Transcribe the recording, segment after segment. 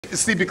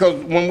see,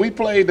 because when we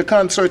play the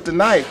concert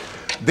tonight,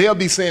 they'll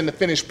be saying the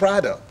finished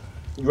product.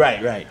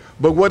 Right, right.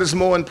 But what is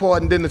more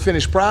important than the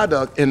finished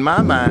product, in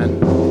my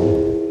mind,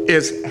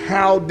 is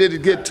how did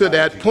it get to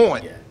that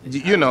point?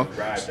 You know,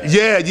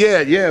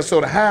 yeah. So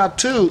the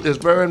how-to is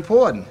very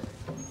important.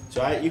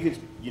 So you could,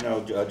 you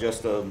know,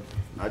 just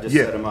I just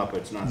set them up.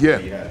 It's not the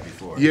way you had it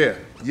before.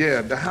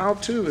 Yeah. The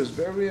how-to is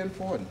very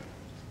important.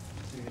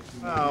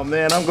 Oh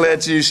man, I'm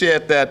glad you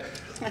shared that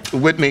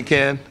with me,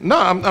 Ken. No,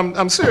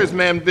 I'm serious,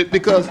 man,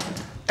 because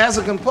as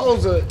a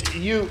composer,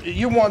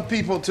 you want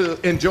people to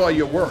enjoy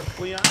your work.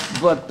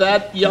 But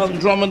that young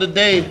drummer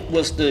today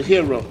was the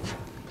hero.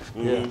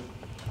 Yeah.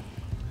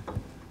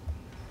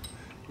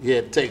 Yeah,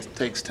 it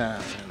takes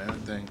time, man.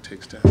 Everything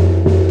takes time.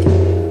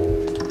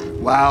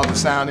 Wow, the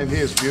sound in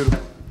here is beautiful.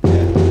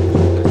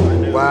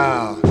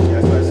 Wow.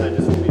 That's why I said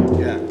this would be.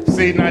 Yeah.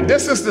 See, now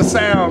this is the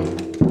sound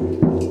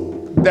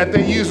that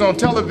they use on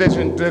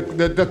television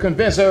to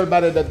convince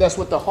everybody that that's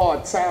what the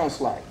heart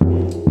sounds like.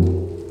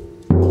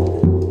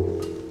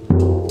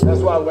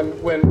 That's why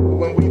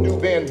when we do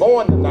Being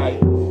Born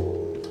tonight,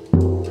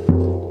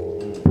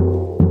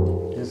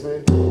 you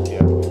see?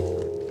 Yeah.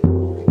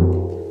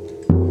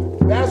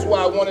 That's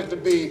why I wanted to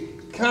be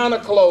kind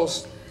of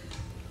close.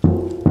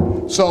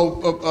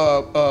 So,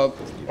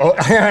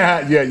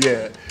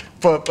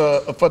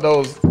 for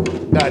those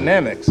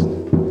dynamics.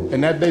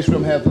 And that bass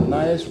drum has a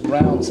nice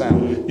round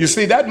sound. You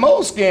see, that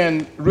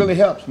moleskin really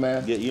helps,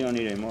 man. Yeah, you don't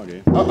need any more, do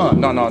you?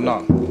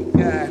 No.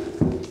 Yeah.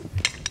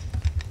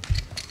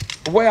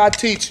 The way I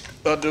teach,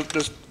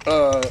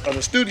 the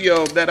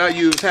studio that I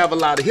use have a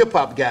lot of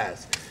hip-hop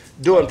guys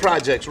doing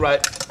projects,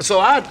 right? So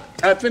I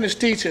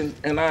finished teaching,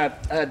 and I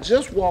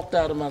just walked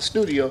out of my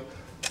studio,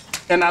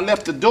 and I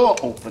left the door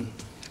open.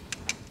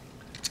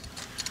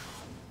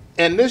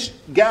 And this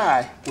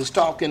guy was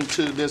talking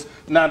to this.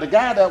 Now, the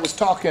guy that was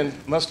talking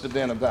must have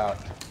been about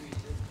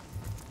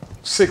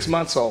 6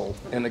 months old,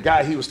 and the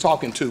guy he was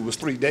talking to was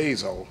 3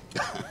 days old.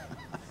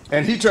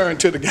 And he turned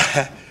to the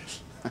guy.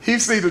 He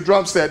see the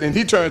drum set, and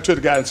he turned to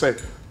the guy and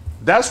said,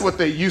 "That's what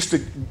they used to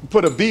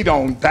put a beat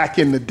on back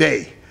in the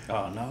day."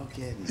 Oh, no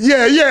kidding.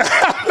 Yeah. Yeah.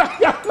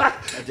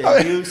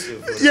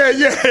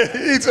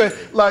 He said,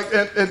 like,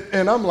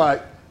 and I'm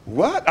like,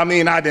 what? I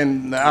mean, I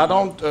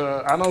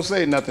don't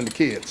say nothing to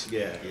kids.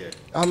 Yeah.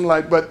 I'm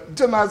like, but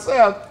to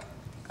myself,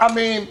 I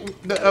mean,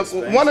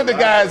 one of the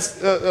guys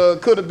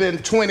could have been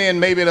 20 and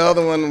maybe the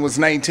other one was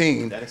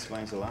 19. That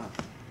explains a lot.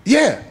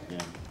 Yeah.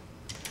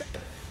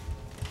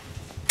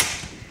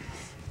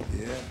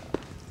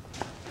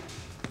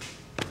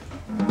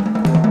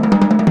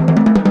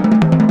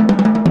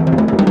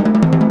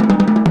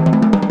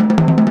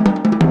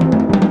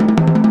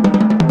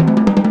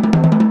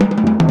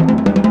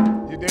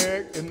 You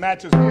dig? It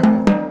matches me.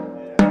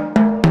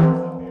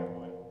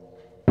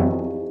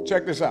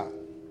 Check this out.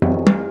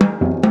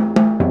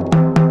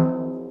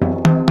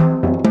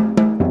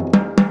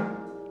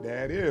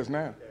 There it is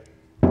now.